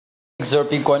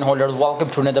XRP coin holders, welcome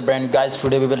to another brand new guys.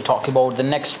 Today we will talk about the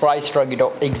next price target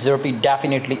of XRP.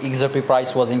 Definitely XRP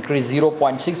price was increased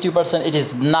 0.60%. It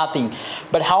is nothing,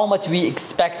 but how much we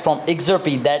expect from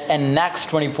XRP that in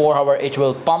next 24 hours it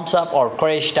will pumps up or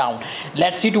crash down.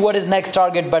 Let's see to what is next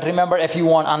target. But remember, if you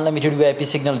want unlimited VIP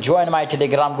signal, join my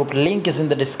Telegram group. Link is in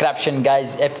the description,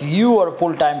 guys. If you are a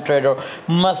full-time trader,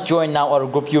 must join now our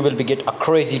group. You will be get a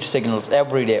crazy signals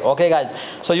every day. Okay guys,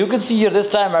 so you can see here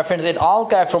this time, my friends, in all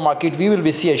crypto market we will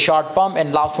be see a short pump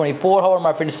in last 24 hours,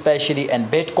 my friends, especially in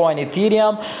Bitcoin,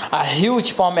 Ethereum, a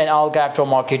huge pump in all crypto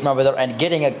market, my brother, and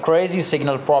getting a crazy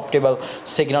signal, profitable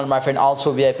signal, my friend.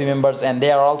 Also VIP members, and they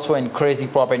are also in crazy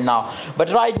profit now.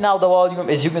 But right now the volume,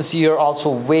 as you can see here,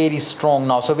 also very strong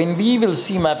now. So when we will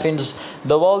see, my friends,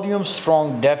 the volume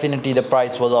strong, definitely the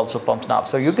price was also pumped now.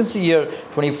 So you can see here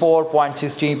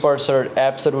 24.16%,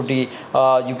 absolutely.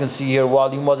 You can see here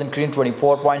volume was increasing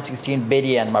 24.16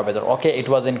 billion, my brother. Okay, it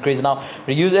was increased now.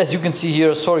 Reuse, as you can see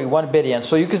here, sorry, 1 billion.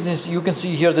 So you can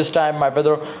see here this time, my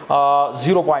brother,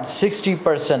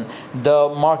 0.60% the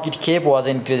market cap was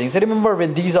increasing. So remember,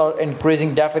 when these are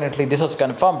increasing, definitely this is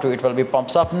confirmed to it will be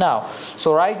pumps up now.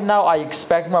 So right now I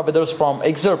expect, my brothers, from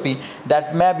XRP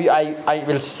that maybe I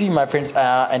will see, my friends,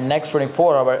 in next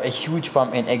 24 hours a huge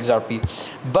pump in XRP,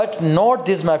 but not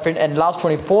this, my friend. In last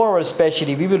 24 hours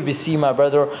especially we will be see, my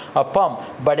brother, a pump.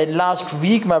 But in last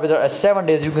week, my brother, 7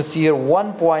 days, you can see here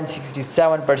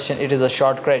 1.67%. it is a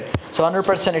short credit. So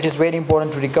 100% it is very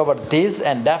important to recover this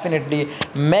and definitely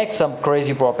make some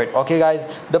crazy profit. Okay guys,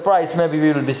 the price, maybe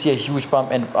we will be see a huge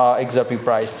pump in XRP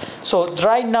price. So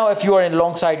right now if you are in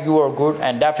long side, you are good,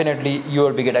 and definitely you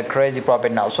will be get a crazy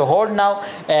profit now. So hold now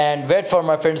and wait for,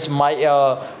 my friends, my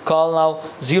call now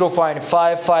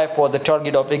 0.55 for the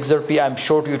target of XRP. I'm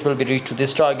sure it will be reached to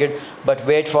this target, but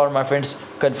wait for, my friends,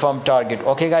 confirmed target.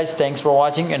 Okay guys, thanks for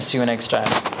watching and see you next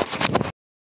time.